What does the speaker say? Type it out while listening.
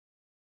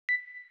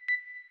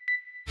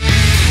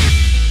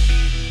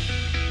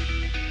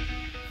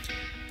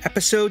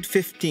Episode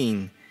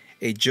 15,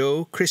 A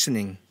Joe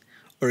Christening,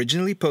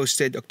 originally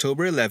posted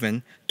October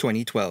 11,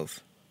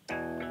 2012.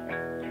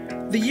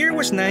 The year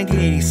was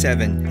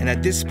 1987, and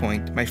at this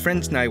point, my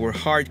friends and I were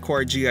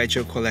hardcore G.I.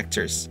 Joe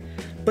collectors.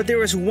 But there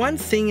was one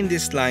thing in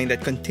this line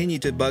that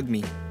continued to bug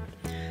me.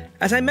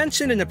 As I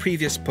mentioned in a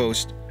previous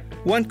post,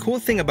 one cool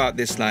thing about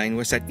this line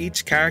was that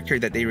each character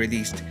that they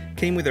released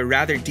came with a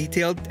rather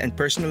detailed and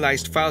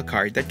personalized file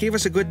card that gave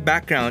us a good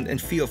background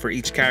and feel for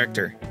each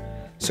character.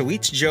 So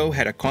each Joe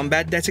had a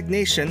combat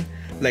designation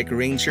like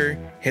Ranger,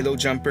 Hello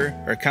Jumper,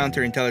 or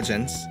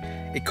Counterintelligence,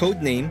 a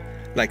code name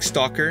like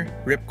Stalker,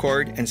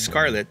 Ripcord, and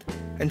Scarlet,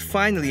 and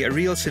finally a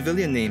real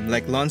civilian name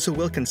like Lonzo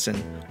Wilkinson,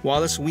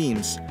 Wallace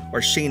Weems, or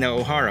Shayna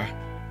O'Hara.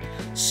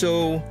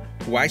 So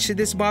why should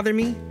this bother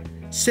me?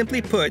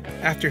 Simply put,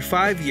 after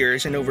 5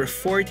 years and over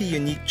 40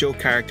 unique Joe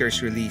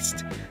characters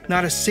released,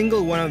 not a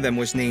single one of them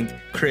was named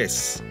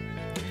Chris.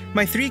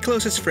 My 3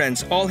 closest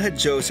friends all had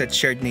Joes that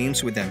shared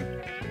names with them.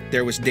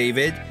 There was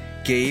David,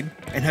 Gabe,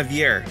 and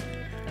Javier,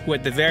 who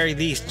at the very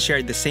least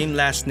shared the same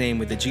last name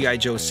with the G.I.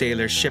 Joe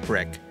sailor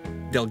Shipwreck,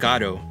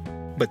 Delgado,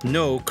 but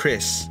no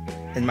Chris.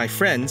 And my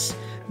friends,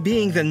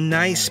 being the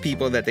nice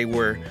people that they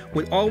were,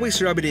 would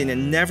always rub it in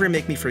and never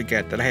make me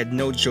forget that I had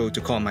no Joe to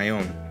call my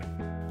own.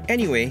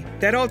 Anyway,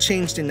 that all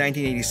changed in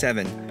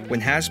 1987 when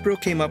Hasbro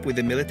came up with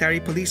the military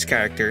police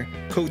character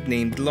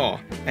codenamed Law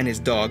and his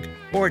dog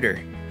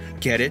Order.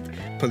 Get it?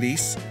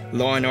 Police,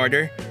 law and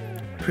order?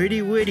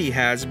 Pretty witty,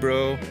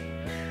 Hasbro.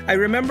 I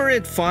remember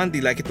it fondly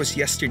like it was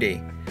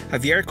yesterday.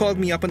 Javier called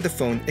me up on the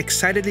phone,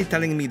 excitedly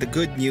telling me the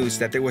good news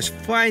that there was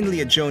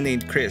finally a Joe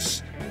named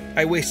Chris.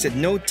 I wasted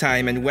no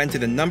time and went to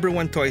the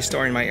 #1 toy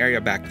store in my area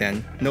back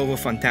then, Nova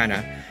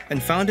Fontana,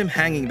 and found him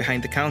hanging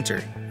behind the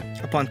counter.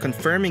 Upon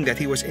confirming that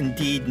he was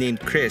indeed named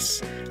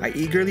Chris, I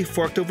eagerly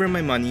forked over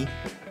my money,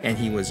 and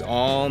he was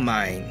all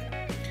mine.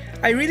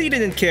 I really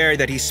didn't care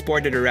that he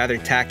sported a rather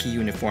tacky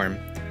uniform.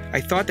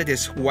 I thought that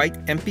his white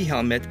MP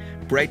helmet,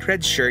 bright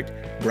red shirt,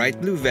 bright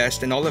blue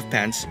vest, and olive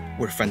pants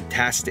were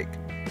fantastic.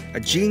 A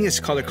genius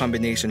color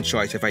combination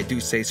choice if I do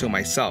say so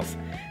myself,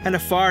 and a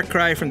far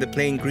cry from the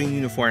plain green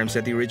uniforms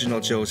that the original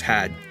Joes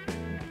had.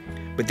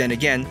 But then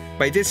again,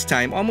 by this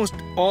time, almost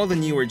all the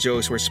newer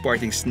Joes were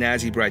sporting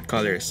snazzy bright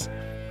colors.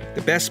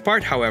 The best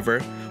part,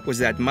 however, was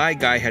that my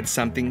guy had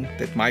something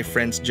that my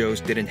friends'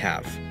 Joes didn't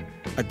have.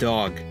 A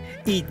dog.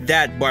 Eat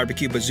that,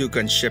 barbecue bazooka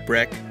and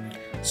Shipwreck.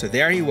 So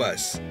there he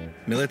was,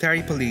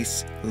 military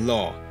police,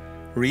 Law.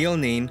 Real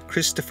name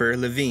Christopher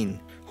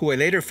Levine, who I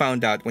later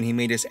found out when he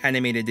made his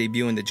animated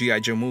debut in the G.I.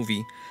 Joe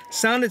movie,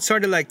 sounded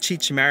sorta like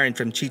Cheech Marin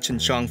from Cheech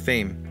and Chong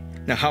fame.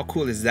 Now how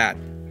cool is that?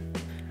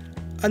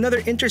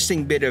 Another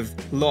interesting bit of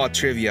Law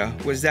trivia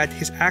was that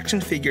his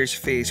action figure's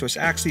face was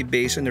actually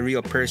based on a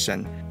real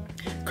person,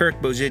 Kirk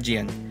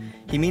Bozigian.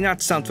 He may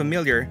not sound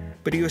familiar,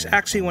 but he was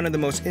actually one of the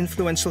most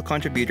influential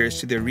contributors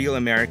to the Real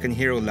American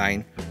Hero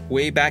line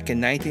way back in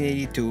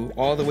 1982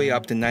 all the way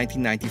up to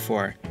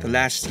 1994, the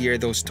last year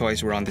those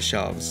toys were on the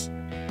shelves.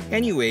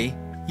 Anyway,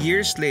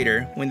 years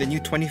later, when the new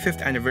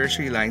 25th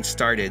anniversary line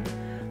started,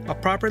 a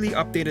properly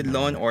updated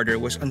Law & Order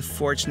was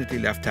unfortunately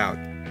left out.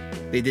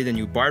 They did a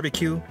new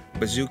Barbecue,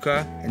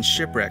 Bazooka, and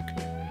Shipwreck,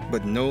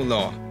 but no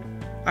Law.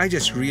 I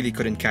just really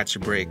couldn't catch a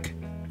break.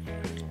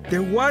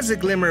 There was a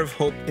glimmer of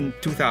hope in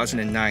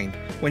 2009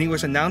 when he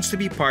was announced to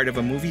be part of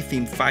a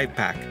movie-themed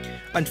 5-pack.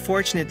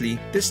 Unfortunately,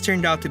 this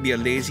turned out to be a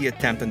lazy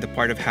attempt on the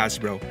part of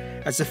Hasbro,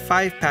 as the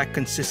 5-pack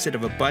consisted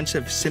of a bunch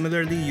of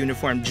similarly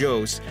uniformed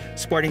Joes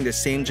sporting the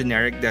same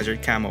generic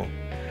desert camo.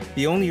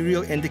 The only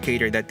real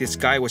indicator that this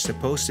guy was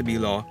supposed to be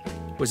Law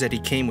was that he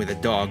came with a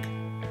dog.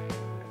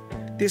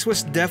 This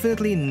was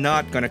definitely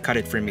not gonna cut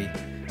it for me,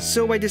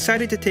 so I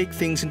decided to take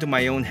things into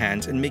my own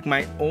hands and make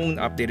my own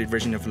updated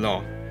version of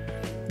Law.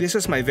 This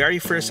was my very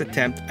first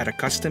attempt at a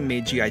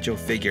custom-made G.I. Joe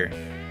figure,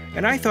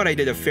 and I thought I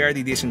did a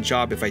fairly decent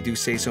job if I do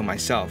say so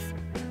myself.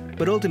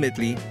 But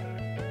ultimately,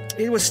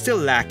 it was still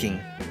lacking.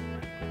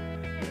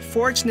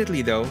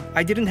 Fortunately though,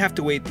 I didn't have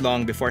to wait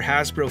long before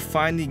Hasbro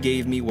finally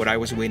gave me what I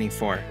was waiting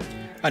for.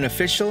 An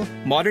official,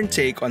 modern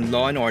take on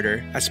Law &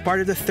 Order as part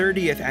of the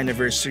 30th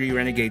anniversary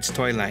Renegades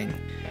toy line.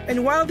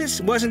 And while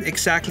this wasn't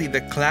exactly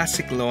the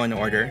classic Law &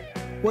 Order,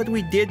 what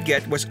we did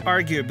get was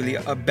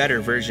arguably a better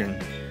version.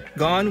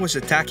 Gone was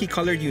the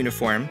tacky-colored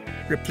uniform,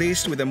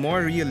 replaced with a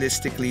more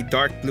realistically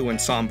dark blue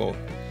ensemble.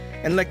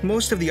 And like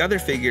most of the other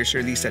figures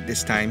released at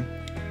this time,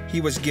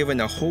 he was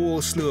given a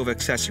whole slew of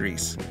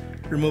accessories.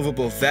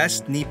 Removable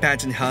vest, knee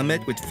pads and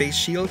helmet with face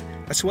shield,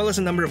 as well as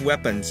a number of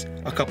weapons,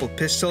 a couple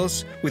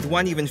pistols, with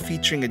one even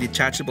featuring a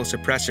detachable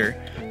suppressor,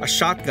 a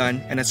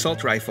shotgun, and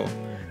assault rifle.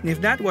 And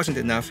if that wasn't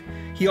enough,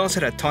 he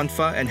also had a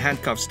tonfa and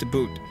handcuffs to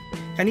boot.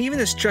 And even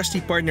his trusty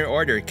partner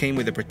Order came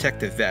with a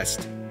protective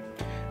vest.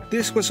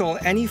 This was all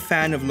any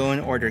fan of Law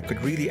 & Order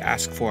could really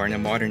ask for in a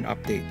modern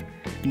update,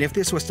 and if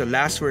this was the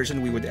last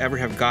version we would ever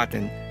have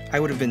gotten,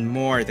 I would have been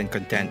more than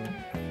content.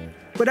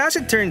 But as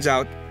it turns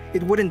out,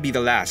 it wouldn't be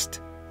the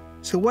last.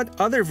 So what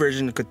other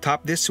version could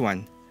top this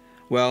one?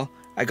 Well,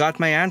 I got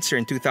my answer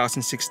in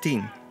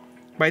 2016.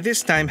 By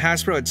this time,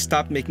 Hasbro had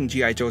stopped making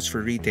G.I. Joes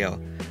for retail,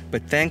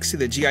 But thanks to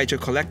the G.I. Joe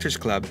Collectors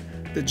Club,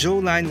 the Joe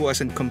line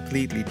wasn't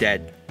completely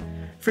dead.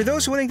 For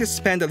those willing to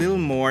spend a little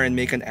more and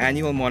make an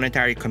annual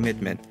monetary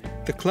commitment,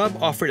 the club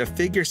offered a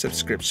figure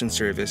subscription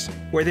service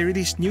where they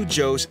released new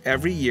Joes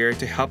every year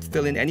to help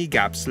fill in any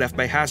gaps left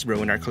by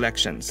Hasbro in our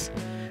collections.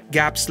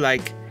 Gaps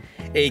like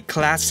a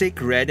classic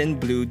red and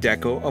blue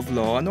deco of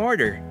Law and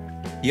Order.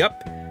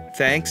 Yup,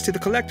 thanks to the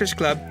Collectors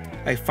Club,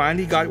 I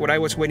finally got what I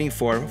was waiting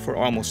for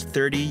almost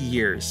 30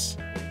 years.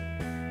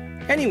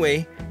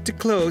 Anyway, to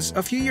close,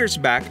 a few years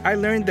back, I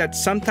learned that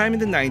sometime in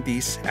the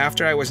 90s,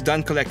 after I was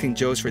done collecting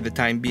Joes for the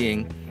time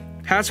being,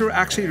 Hasbro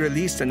actually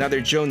released another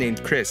Joe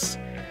named Chris.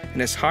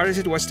 And as hard as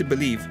it was to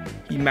believe,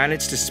 he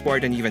managed to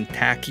sport an even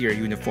tackier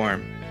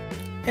uniform.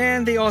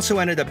 And they also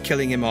ended up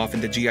killing him off in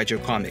the G.I. Joe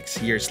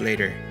comics years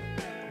later.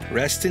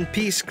 Rest in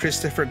peace,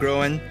 Christopher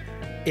Groen,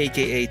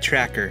 aka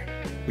Tracker.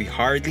 We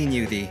hardly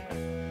knew thee.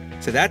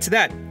 So that's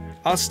that.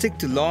 I'll stick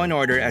to Law and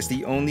Order as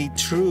the only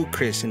true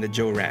Chris in the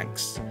Joe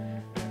ranks.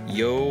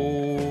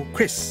 Yo,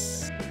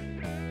 Chris.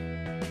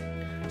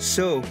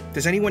 So,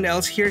 does anyone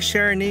else here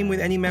share a name with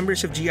any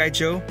members of G.I.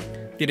 Joe?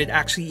 Did it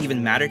actually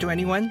even matter to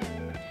anyone?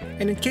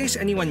 And in case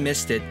anyone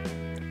missed it,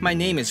 my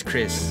name is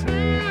Chris.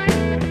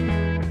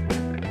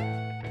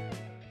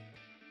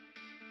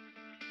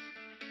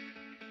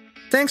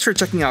 Thanks for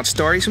checking out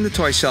Stories from the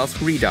Toy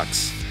Shelf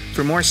Redux.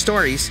 For more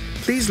stories,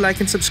 please like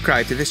and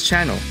subscribe to this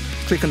channel.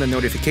 Click on the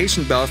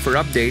notification bell for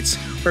updates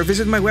or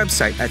visit my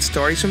website at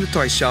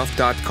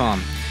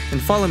storiesfromthetoyshelf.com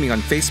and follow me on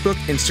Facebook,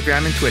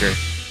 Instagram, and Twitter.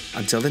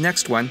 Until the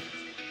next one.